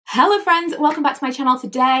Hello friends, welcome back to my channel.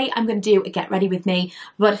 Today I'm going to do a get ready with me,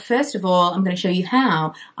 but first of all I'm going to show you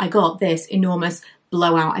how I got this enormous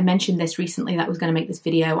blowout. I mentioned this recently that I was going to make this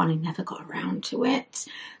video and I never got around to it.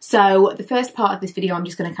 So the first part of this video I'm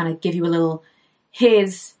just going to kind of give you a little,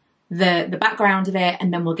 here's the background of it,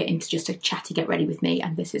 and then we'll get into just a chatty get ready with me,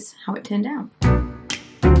 and this is how it turned out.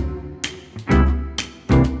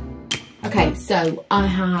 Okay, so I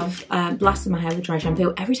have blasted my hair with dry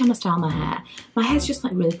shampoo. Every time I style my hair's just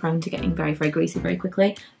like really prone to getting very, very greasy very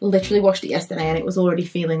quickly. Literally washed it yesterday and it was already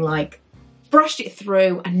feeling like, brushed it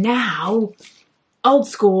through, and now, old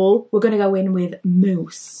school, we're gonna go in with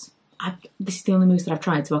mousse. This is the only mousse that I've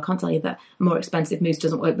tried, so I can't tell you that a more expensive mousse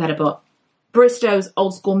doesn't work better, but Bristow's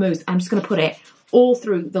old school mousse, I'm just gonna put it all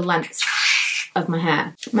through the length of my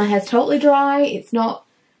hair. My hair's totally dry, it's not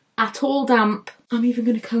at all damp. I'm even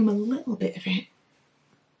going to comb a little bit of it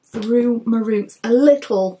through my roots, a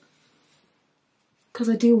little, because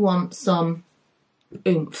I do want some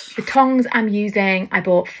oomph. The tongs I'm using, I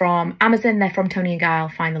bought from Amazon. They're from Toni and Guy. I'll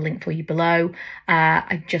find the link for you below.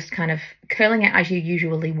 I'm just kind of curling it as you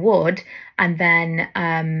usually would, and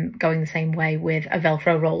then going the same way with a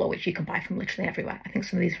Velcro roller, which you can buy from literally everywhere. I think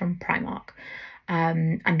some of these are from Primark.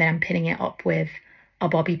 And then I'm pinning it up with a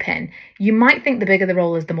bobby pin. You might think the bigger the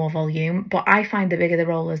rollers, the more volume, but I find the bigger the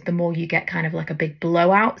rollers, the more you get kind of like a big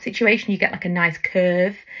blowout situation. You get like a nice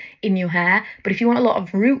curve in your hair. But if you want a lot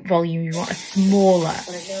of root volume, you want a smaller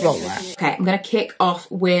roller. Okay, I'm gonna kick off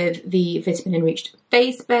with the Vitamin Enriched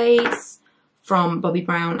Face Base from Bobbi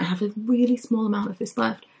Brown. I have a really small amount of this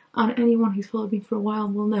left, and anyone who's followed me for a while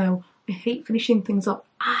will know I hate finishing things up.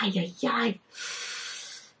 Ay, ay, ay.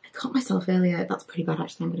 I cut myself earlier. That's pretty bad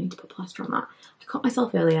actually. I'm gonna need to put plaster on that. I cut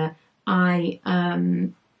myself earlier. The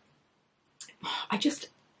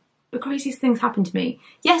craziest things happened to me.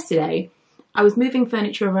 Yesterday, I was moving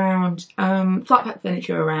furniture around, flat pack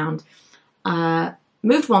furniture around,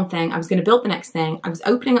 moved one thing, I was gonna build the next thing, I was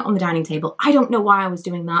opening it on the dining table. I don't know why I was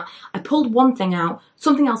doing that. I pulled one thing out,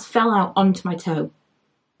 something else fell out onto my toe.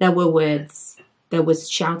 There were words, there was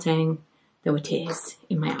shouting, there were tears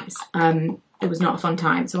in my eyes. It was not a fun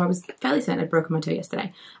time, so I was fairly certain I'd broken my toe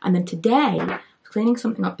yesterday. And then today, I was cleaning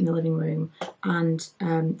something up in the living room, and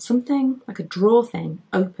something, like a drawer thing,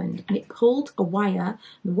 opened, and it pulled a wire.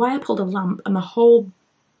 The wire pulled a lamp, and the whole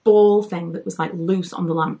ball thing that was like loose on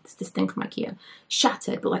the lamp, this thing from IKEA,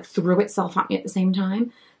 shattered, but like threw itself at me at the same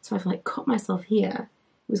time. So I've like cut myself here.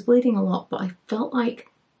 It was bleeding a lot, but I felt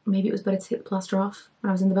like maybe it was better to take the plaster off when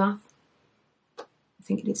I was in the bath. I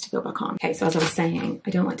think it needs to go back on. Okay, so as I was saying,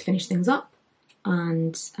 I don't like to finish things up,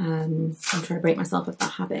 and I'm trying to break myself of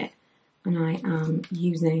that habit, and I am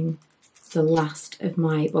using the last of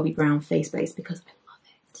my Bobbi Brown face base because I love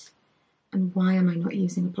it. And why am I not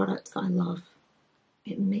using a product that I love?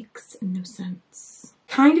 It makes no sense.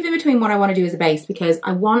 Kind of in between what I want to do as a base, because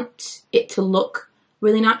I want it to look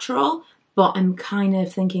really natural, but I'm kind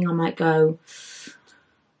of thinking I might go,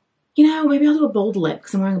 you know, maybe I'll do a bold lip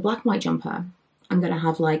because I'm wearing a black and white jumper. I'm going to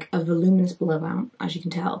have like a voluminous blowout, as you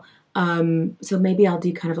can tell. So maybe I'll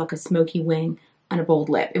do kind of like a smoky wing and a bold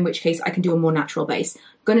lip, in which case I can do a more natural base. I'm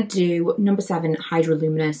going to do number 7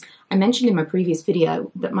 Hydraluminous. I mentioned in my previous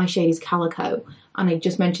video that my shade is Calico, and I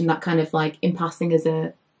just mentioned that kind of like in passing as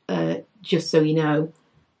a, just so you know,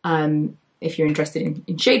 if you're interested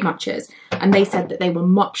in shade matches. And they said that they were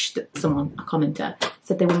much, someone, a commenter,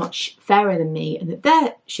 said they were much fairer than me and that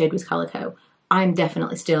their shade was Calico. I'm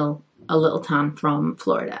definitely still a little tan from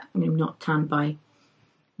Florida. I mean, I'm not tan by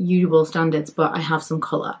usual standards, but I have some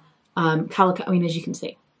colour. Calico, I mean, as you can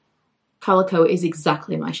see, Calico is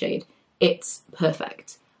exactly my shade. It's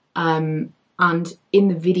perfect. And in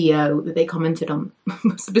the video that they commented on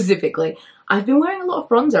specifically, I've been wearing a lot of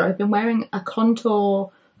bronzer. I've been wearing a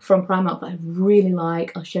contour from Primark that I really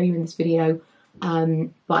like. I'll show you in this video. But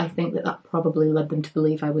I think that probably led them to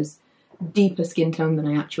believe I was deeper skin tone than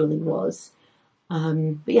I actually was.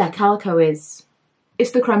 But yeah, Calico it's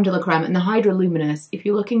the creme de la creme. And the Hydraluminous, if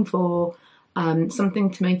you're looking for something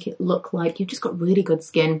to make it look like you've just got really good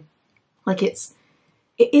skin, like it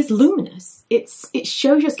is luminous. It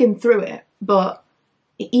shows your skin through it, but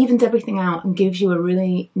it evens everything out and gives you a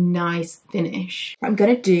really nice finish. I'm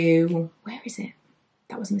gonna do, where is it?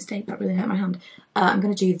 That was a mistake, that really hurt my hand. I'm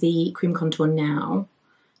gonna do the cream contour now.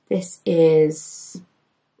 This is,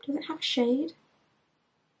 does it have a shade?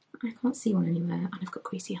 I can't see one anywhere, and I've got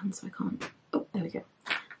greasy hands, so I can't. Oh, there we go.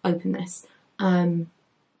 Open this.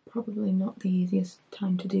 Probably not the easiest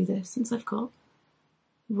time to do this since I've got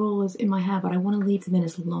rollers in my hair, but I want to leave them in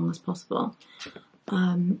as long as possible.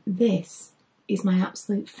 This is my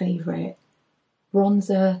absolute favourite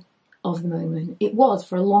bronzer of the moment. It was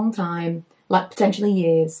for a long time like potentially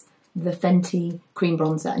years, the Fenty cream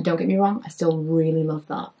bronzer. And don't get me wrong, I still really love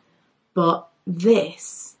that. But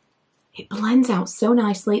this, it blends out so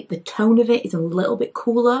nicely. The tone of it is a little bit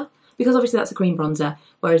cooler because obviously that's a cream bronzer,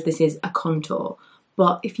 whereas this is a contour.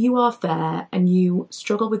 But if you are fair and you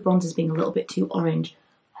struggle with bronzers being a little bit too orange,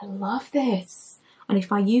 I love this. And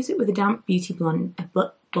if I use it with a damp beauty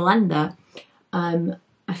blender,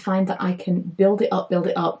 I find that I can build it up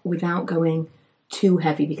without going too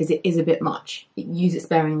heavy because it is a bit much. Use it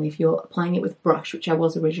sparingly if you're applying it with brush, which I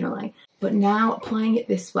was originally. But now applying it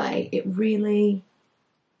this way, it really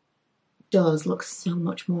does look so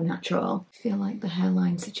much more natural. I feel like the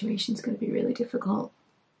hairline situation is going to be really difficult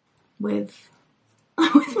with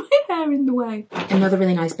my hair in the way. Another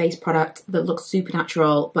really nice base product that looks super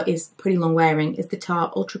natural but is pretty long wearing is the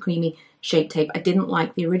Tarte Ultra Creamy Shape Tape. I didn't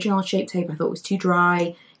like the original Shape Tape. I thought it was too dry.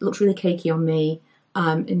 It looked really cakey on me.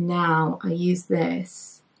 And now I use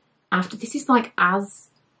this after. This is like as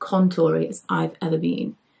contoury as I've ever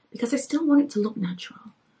been because I still want it to look natural.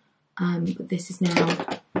 But this is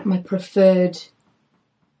now my preferred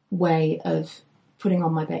way of putting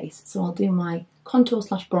on my base. So I'll do my contour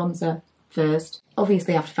slash bronzer first,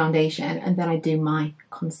 obviously after foundation, and then I do my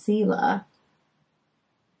concealer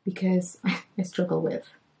because I struggle with,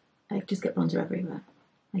 I just get bronzer everywhere.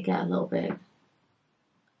 I get a little bit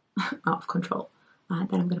out of control.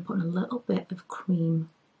 Then I'm going to put on a little bit of cream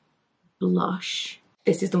blush.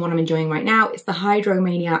 This is the one I'm enjoying right now. It's the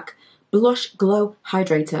Hydromaniac Blush Glow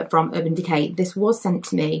Hydrator from Urban Decay. This was sent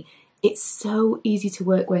to me. It's so easy to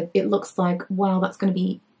work with. It looks like, wow, that's going to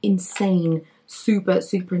be insane, super,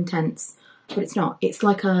 super intense. But it's not. It's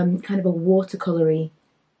like kind of a watercolory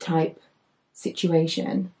type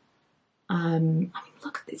situation. I mean,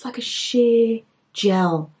 look, it's like a sheer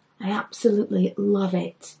gel. I absolutely love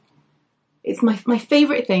it. It's my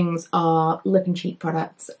favourite things are lip and cheek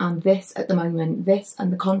products, and this at the moment, this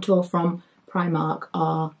and the contour from Primark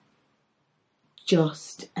are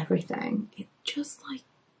just everything. It's just like,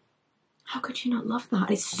 how could you not love that?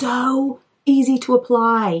 It's so easy to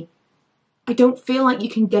apply. I don't feel like you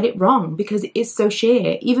can get it wrong because it is so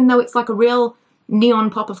sheer, even though it's like a real neon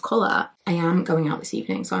pop of colour. I am going out this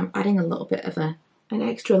evening, so I'm adding a little bit of an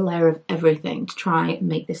extra layer of everything to try and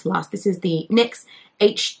make this last. This is the NYX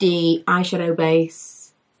HD eyeshadow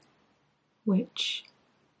base, which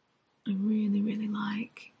I really, really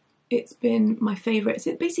like. It's been my favourite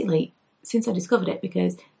basically since I discovered it,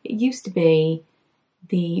 because it used to be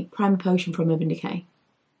the Primer Potion from Urban Decay.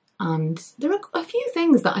 And there are a few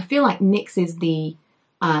things that I feel like NYX is the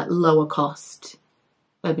lower cost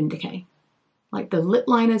Urban Decay. Like the lip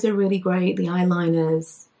liners are really great, the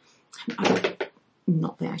eyeliners,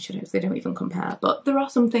 not the eyeshadows, they don't even compare. But there are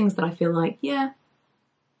some things that I feel like, yeah,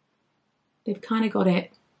 they've kind of got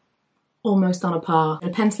it almost on a par. A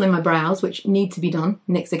pencil in my brows, which need to be done,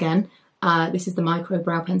 NYX again. This is the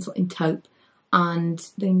Microbrow pencil in Taupe, and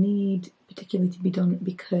they need particularly to be done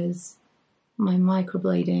because my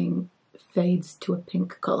microblading fades to a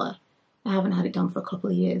pink colour. I haven't had it done for a couple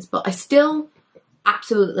of years, but I still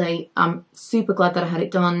absolutely, I'm super glad that I had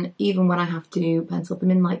it done. Even when I have to pencil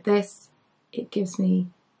them in like this, it gives me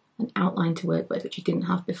an outline to work with, which I didn't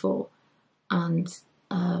have before. And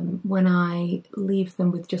when I leave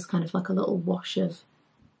them with just kind of like a little wash of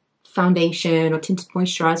foundation or tinted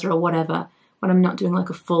moisturiser or whatever, when I'm not doing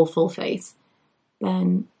like a full face,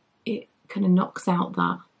 then it kind of knocks out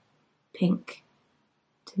that pink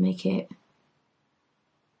to make it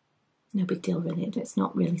no big deal really. It's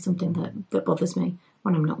not really something that bothers me.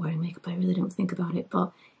 When I'm not wearing makeup, I really don't think about it,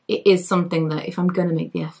 but it is something that if I'm going to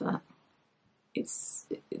make the effort, it's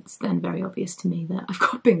then very obvious to me that I've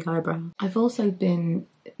got pink eyebrows. I've also been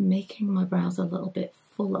making my brows a little bit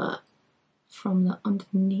fuller from the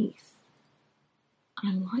underneath.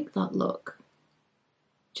 And I like that look.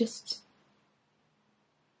 Just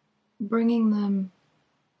bringing them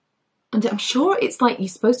under. I'm sure it's like you're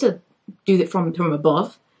supposed to do it from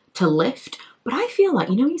above to lift, but I feel like,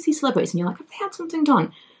 you know, you see celebrities and you're like, have they had something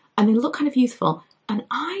done? And they look kind of youthful. And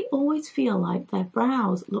I always feel like their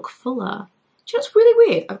brows look fuller. Do you know, it's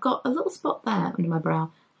really weird. I've got a little spot there under my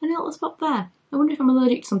brow and a little spot there. I wonder if I'm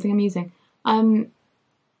allergic to something I'm using. I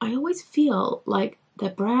always feel like their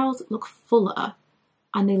brows look fuller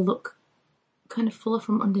and they look kind of fuller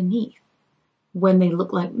from underneath when they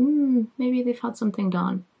look like, maybe they've had something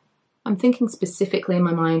done. I'm thinking specifically in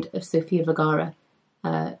my mind of Sofia Vergara,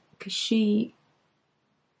 because she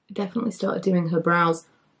definitely started doing her brows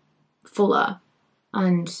fuller.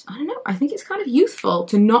 And I don't know, I think it's kind of youthful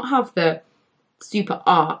to not have the super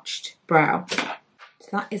arched brow. So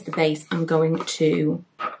that is the base. I'm going to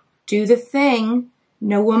do the thing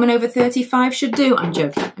no woman over 35 should do. I'm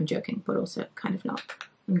joking, but also kind of not.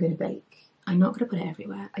 I'm gonna bake. I'm not gonna put it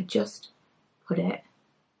everywhere. I just put it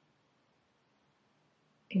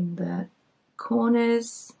in the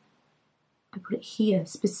corners. I put it here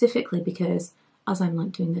specifically because as I'm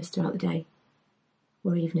like doing this throughout the day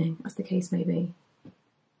or evening, as the case may be,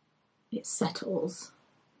 it settles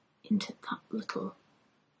into that little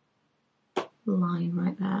line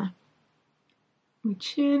right there. My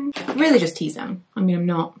chin, really just T-zone. I mean, I'm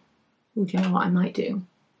not, oh, do you know what I might do?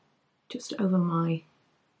 Just over my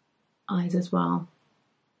eyes as well,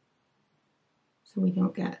 so we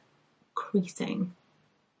don't get creasing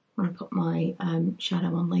when I put my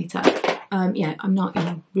shadow on later. Yeah, I'm not, you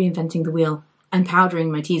know, reinventing the wheel. I'm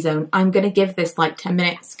powdering my T-zone. I'm gonna give this like 10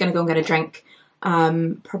 minutes, gonna go and get a drink.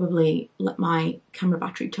 Probably let my camera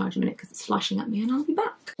battery charge a minute because it's flashing at me, and I'll be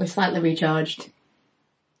back. We're slightly recharged,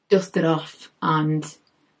 dusted off, and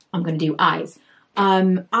I'm gonna do eyes.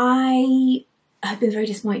 I have been very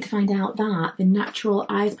disappointed to find out that the Natural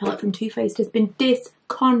Eyes palette from Too Faced has been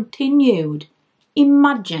discontinued.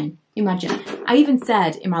 Imagine. I even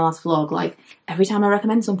said in my last vlog, like, every time I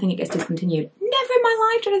recommend something, it gets discontinued. Never in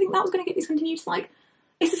my life did I think that was going to get discontinued. It's like,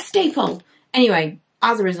 it's a staple. Anyway,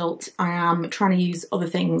 as a result, I am trying to use other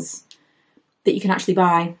things that you can actually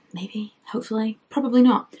buy. Maybe, hopefully, probably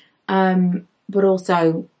not. But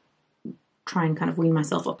also try and kind of wean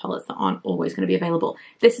myself off palettes that aren't always going to be available.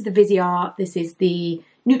 This is the Viseart. This is the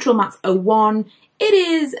Neutral Mattes 01. It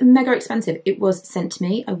is mega expensive. It was sent to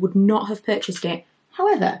me. I would not have purchased it.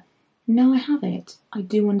 However, now I have it. I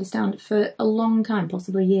do understand. For a long time,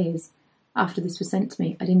 possibly years after this was sent to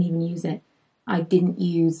me, I didn't even use it. I didn't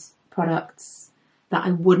use products that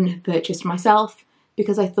I wouldn't have purchased myself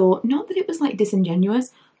because I thought, not that it was like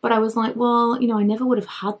disingenuous, but I was like, well, you know, I never would have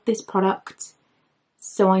had this product,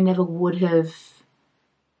 so I never would have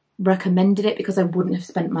recommended it because I wouldn't have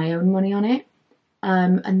spent my own money on it.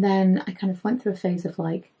 And then I kind of went through a phase of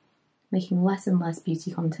like making less and less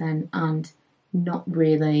beauty content and not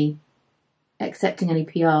really accepting any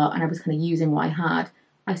PR, and I was kind of using what I had.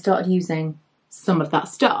 I started using some of that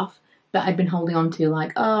stuff that I'd been holding on to,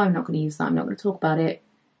 like, oh, I'm not going to use that, I'm not going to talk about it.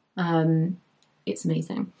 It's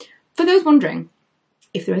amazing. For those wondering,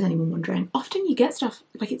 if there is anyone wondering, often you get stuff,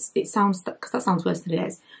 like it sounds, because that sounds worse than it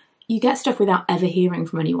is, you get stuff without ever hearing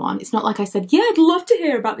from anyone. It's not like I said, yeah, I'd love to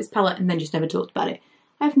hear about this palette, and then just never talked about it.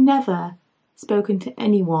 I've never spoken to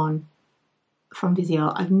anyone from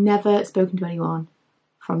Viseart. I've never spoken to anyone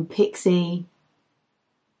from Pixie.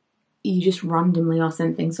 You just randomly are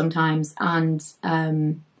sent things sometimes,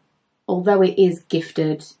 and although it is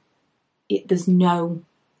gifted, there's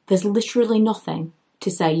literally nothing to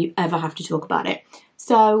say you ever have to talk about it.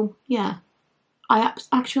 So yeah, I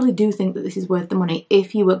actually do think that this is worth the money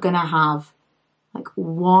if you were gonna have like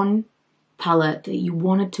one palette that you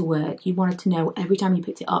wanted to work, you wanted to know every time you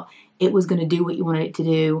picked it up it was gonna do what you wanted it to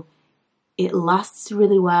do. It lasts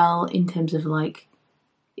really well in terms of like,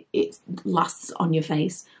 it lasts on your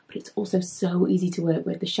face, but it's also so easy to work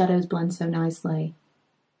with. The shadows blend so nicely.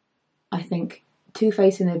 I think Too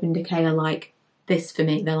Faced and Urban Decay are like this for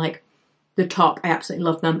me. They're like the top. I absolutely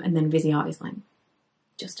love them. And then Viseart is like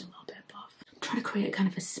just a little bit above. I'm trying to create a kind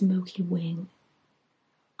of a smoky wing.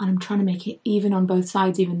 And I'm trying to make it even on both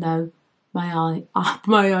sides, even though my eyes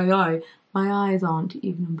aren't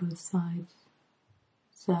even on both sides.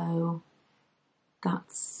 So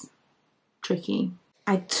that's tricky.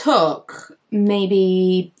 I took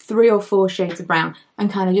maybe 3 or 4 shades of brown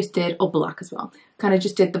and kind of just did, or black as well, kind of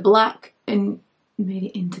just did the black and made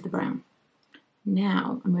it into the brown.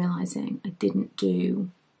 Now I'm realising I didn't do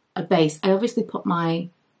a base. I obviously put my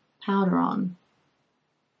powder on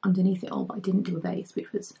underneath it all, but I didn't do a base,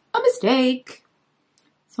 which was a mistake.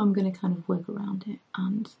 So I'm going to kind of work around it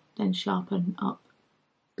and then sharpen up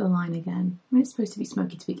the line again. I mean, it's supposed to be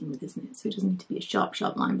smoky to begin with, isn't it? So it doesn't need to be a sharp,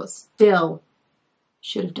 sharp line, but still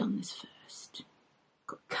should have done this first.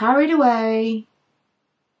 Got carried away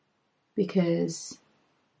because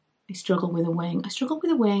I struggle with a wing. I struggled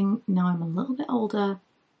with a wing. Now I'm a little bit older.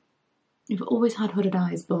 I've always had hooded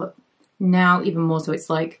eyes, but now even more so. It's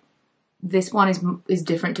like this one is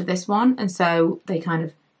different to this one, and so they kind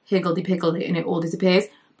of higgledy-piggledy and it all disappears.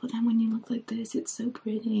 But then when you look like this, it's so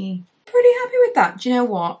pretty. Pretty happy with that. Do you know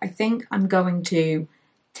what? I think I'm going to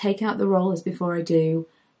take out the rollers before I do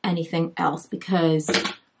anything else because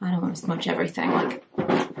I don't want to smudge everything. Like,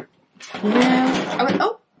 you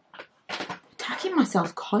know, attacking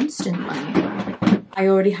myself constantly. I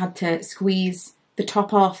already had to squeeze the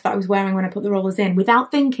top off that I was wearing when I put the rollers in without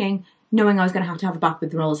thinking, knowing I was going to have a bath with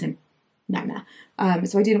the rollers in. Nightmare.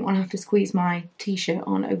 So I didn't want to have to squeeze my t-shirt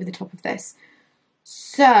on over the top of this.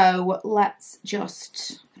 So let's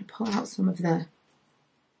just pull out some of the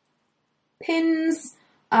pins.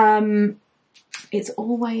 It's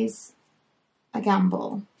always a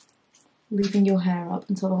gamble leaving your hair up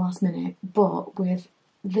until the last minute, but with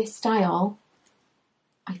this style,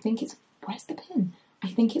 I think it's, where's the pin? I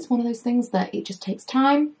think it's one of those things that it just takes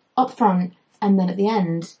time up front, and then at the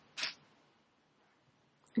end,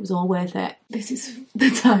 it was all worth it. This is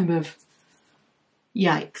the time of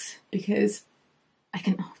yikes, because I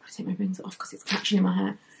can, oh, I've got to take my rings off because it's catching in my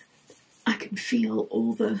hair. I can feel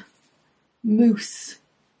all the mousse,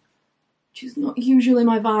 which is not usually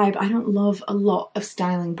my vibe. I don't love a lot of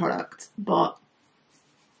styling products, but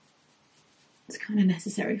it's kind of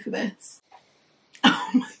necessary for this. Oh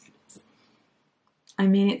my goodness. I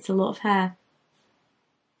mean, it's a lot of hair.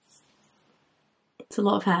 It's a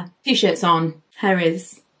lot of hair. T-shirts on. Hair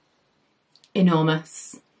is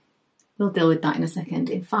enormous. We'll deal with that in a second.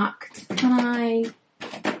 In fact, can I?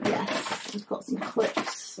 Yes, I've got some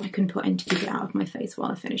clips I can put in to keep it out of my face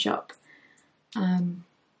while I finish up.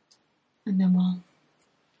 And then we'll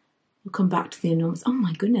come back to the enormous. Oh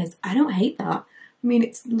my goodness, I don't hate that. I mean,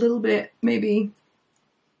 it's a little bit maybe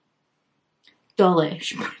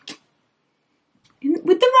dullish, but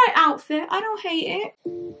with the right outfit, I don't hate it.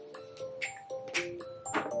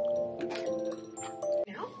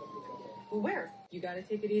 Now? Where? You gotta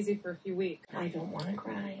take it easy for a few weeks. I don't want to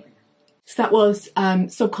cry. So that was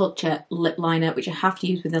Subculture Lip Liner, which I have to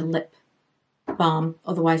use with a lip balm,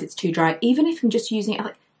 otherwise it's too dry. Even if I'm just using it,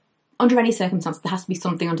 like, under any circumstance, there has to be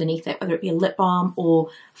something underneath it, whether it be a lip balm or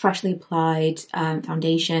freshly applied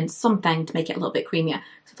foundation, something to make it a little bit creamier.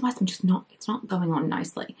 So otherwise I'm just not, it's not going on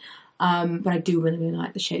nicely. But I do really, really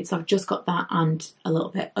like the shade. So I've just got that and a little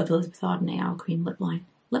bit of Elizabeth Arden Hour Cream lip balm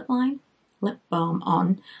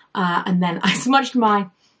on. And then I smudged my,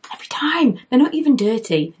 every time, they're not even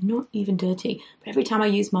dirty, but every time I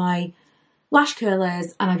use my lash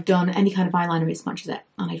curlers and I've done any kind of eyeliner, it smudges it,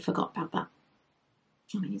 and I forgot about that.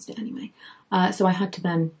 I used it anyway. So I had to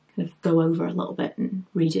then kind of go over a little bit and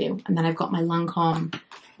redo. And then I've got my Lancome,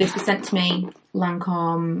 this was sent to me,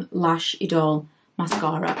 Lancome Lash Idole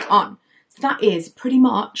mascara on. So that is pretty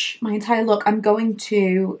much my entire look. I'm going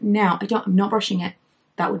to now, I'm not brushing it.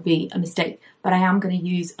 That would be a mistake. But I am going to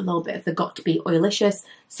use a little bit of the Got To Be Oilicious.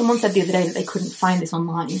 Someone said the other day that they couldn't find this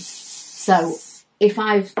online. So if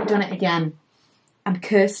I've done it again and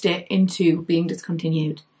cursed it into being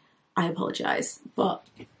discontinued, I apologise, but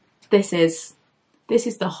this is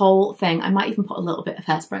the whole thing. I might even put a little bit of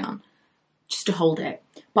hairspray on just to hold it.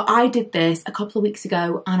 But I did this a couple of weeks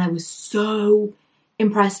ago and I was so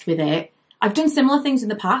impressed with it. I've done similar things in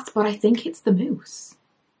the past, but I think it's the mousse.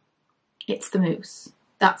 It's the mousse.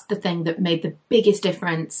 That's the thing that made the biggest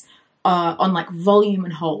difference on like volume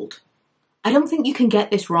and hold. I don't think you can get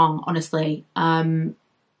this wrong, honestly.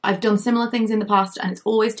 I've done similar things in the past and it's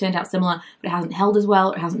always turned out similar, but it hasn't held as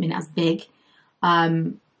well, or it hasn't been as big.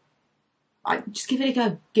 Just give it a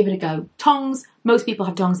go, give it a go. Tongs, most people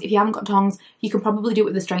have tongs. If you haven't got tongs, you can probably do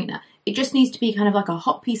it with a straightener. It just needs to be kind of like a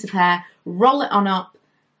hot piece of hair, roll it on up,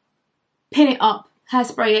 pin it up,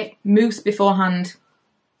 hairspray it, mousse beforehand.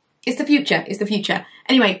 It's the future, it's the future.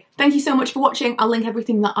 Anyway, thank you so much for watching. I'll link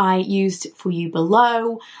everything that I used for you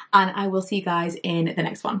below, and I will see you guys in the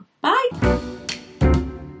next one. Bye!